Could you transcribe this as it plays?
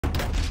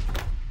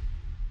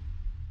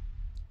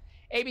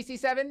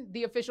ABC7,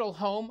 the official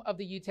home of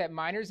the UTEP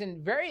Miners, and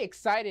very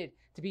excited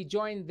to be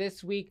joined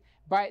this week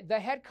by the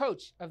head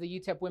coach of the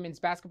UTEP women's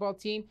basketball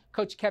team,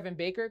 Coach Kevin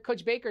Baker.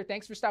 Coach Baker,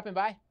 thanks for stopping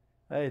by.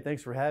 Hey,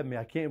 thanhanks for having me.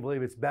 I can't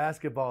believe it's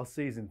basketball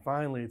season.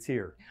 Finally, it's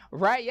here.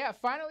 Right, yeah,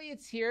 finally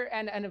it's here,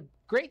 and a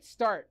great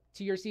start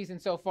to your season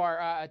so far.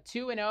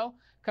 2-0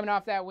 coming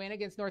off that win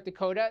against North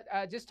Dakota.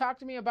 Just talk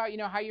to me about,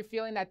 how you're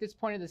feeling at this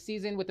point of the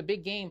season with the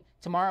big game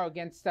tomorrow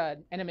against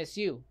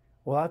NMSU.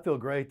 Well, I feel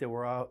great that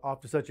we're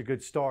off to such a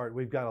good start.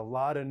 We've got a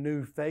lot of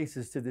new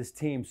faces to this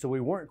team, so we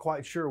weren't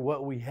quite sure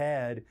what we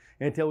had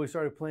until we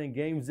started playing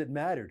games that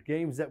mattered,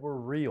 games that were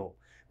real.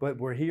 But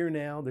we're here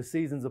now. The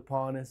season's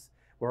upon us.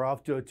 We're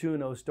off to a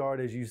 2-0 start,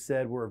 as you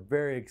said. We're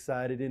very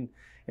excited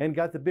and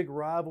got the big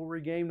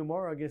rivalry game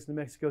tomorrow against New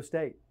Mexico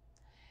State.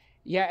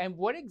 Yeah, and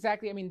what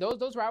exactly,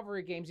 those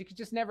rivalry games, you could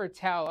just never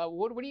tell.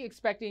 What are you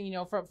expecting,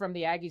 from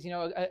the Aggies?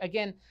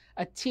 Again,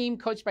 a team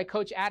coached by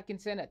Coach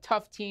Atkinson, a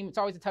tough team. It's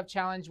always a tough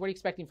challenge. What are you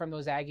expecting from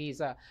those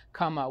Aggies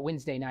come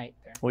Wednesday night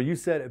there? Well, you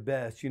said it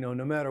best. No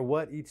matter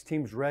what each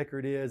team's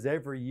record is,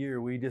 every year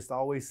we just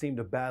always seem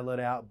to battle it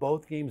out.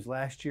 Both games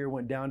last year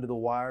went down to the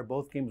wire.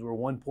 Both games were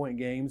one-point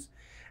games.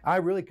 I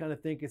really kind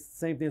of think it's the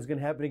same thing that's going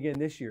to happen again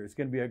this year. It's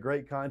going to be a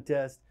great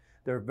contest.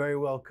 They're very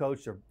well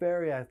coached. They're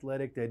very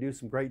athletic. They do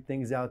some great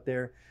things out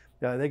there.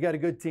 They got a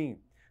good team.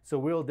 So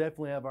we'll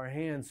definitely have our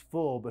hands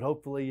full, but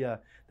hopefully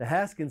the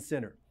Haskins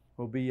Center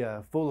will be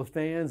full of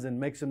fans and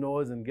make some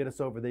noise and get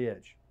us over the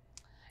edge.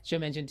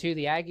 Should mention too,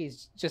 the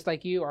Aggies, just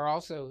like you, are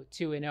also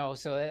 2-0,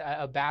 so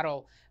a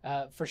battle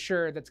for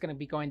sure that's going to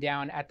be going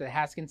down at the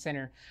Haskins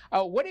Center.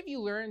 What have you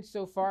learned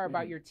so far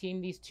about your team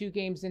these 2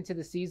 games into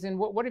the season?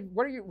 What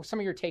are some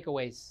of your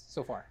takeaways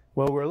so far?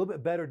 Well, we're a little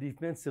bit better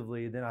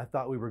defensively than I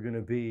thought we were going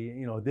to be.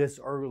 This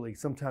early,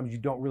 sometimes you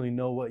don't really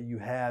know what you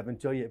have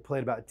until you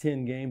played about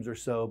 10 games or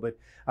so. But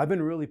I've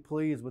been really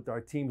pleased with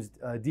our team's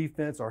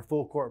defense, our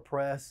full court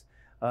press.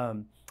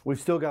 We've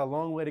still got a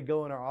long way to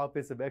go in our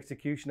offensive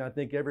execution. I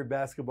think every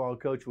basketball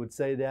coach would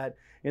say that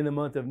in the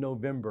month of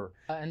November.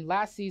 And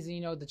last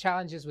season, the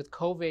challenges with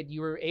COVID,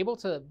 you were able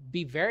to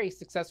be very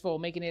successful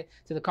making it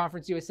to the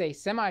Conference USA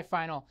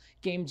semifinal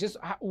game. Just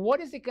what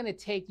is it going to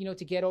take,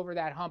 to get over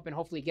that hump and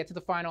hopefully get to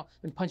the final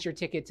and punch your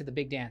ticket to the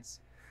big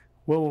dance?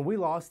 Well, when we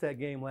lost that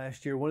game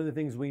last year, one of the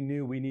things we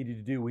knew we needed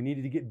to do, we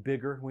needed to get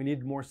bigger, we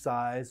needed more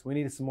size, we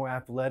needed some more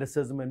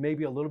athleticism and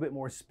maybe a little bit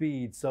more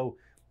speed. So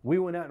we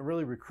went out and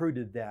really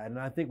recruited that. And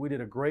I think we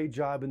did a great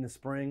job in the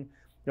spring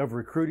of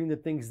recruiting the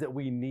things that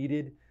we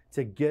needed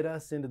to get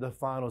us into the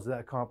finals of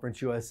that Conference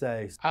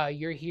USA.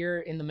 You're here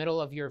in the middle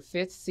of your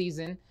 5th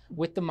season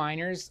with the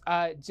Miners.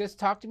 Just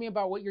talk to me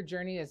about what your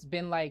journey has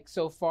been like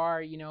so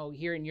far,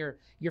 here in your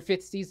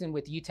 5th season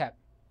with UTEP.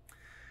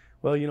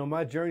 Well,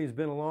 my journey's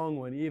been a long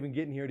one. Even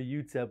getting here to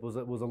UTEP was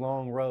a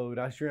long road.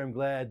 I sure am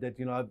glad that,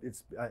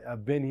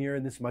 I've been here,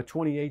 and this is my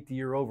 28th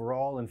year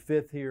overall and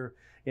 5th here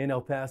in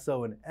El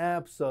Paso, and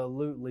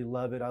absolutely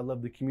love it. I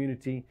love the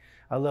community.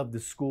 I love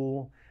the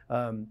school.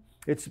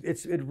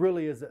 It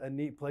really is a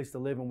neat place to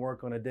live and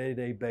work on a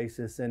day-to-day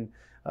basis, and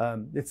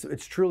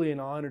it's truly an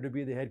honor to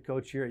be the head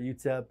coach here at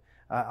UTEP.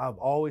 I've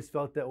always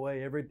felt that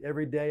way.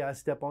 Every day I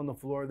step on the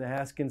floor of the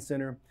Haskins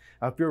Center,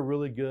 I feel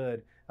really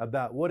good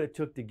about what it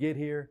took to get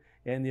here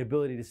and the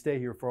ability to stay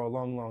here for a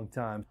long, long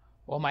time.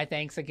 Well, my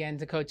thanks again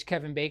to Coach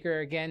Kevin Baker.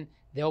 Again,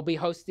 they'll be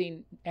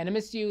hosting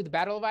NMSU, the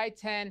Battle of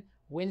I-10,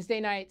 Wednesday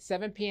night,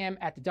 7 p.m.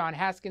 at the Don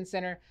Haskins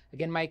Center.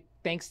 Again, my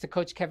thanks to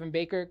Coach Kevin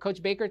Baker.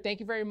 Coach Baker,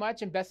 thank you very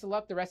much, and best of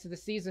luck the rest of the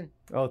season.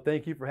 Oh,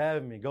 thank you for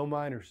having me. Go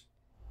Miners.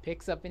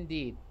 Picks up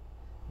indeed.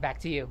 Back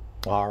to you.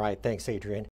 All right. Thanks, Adrian.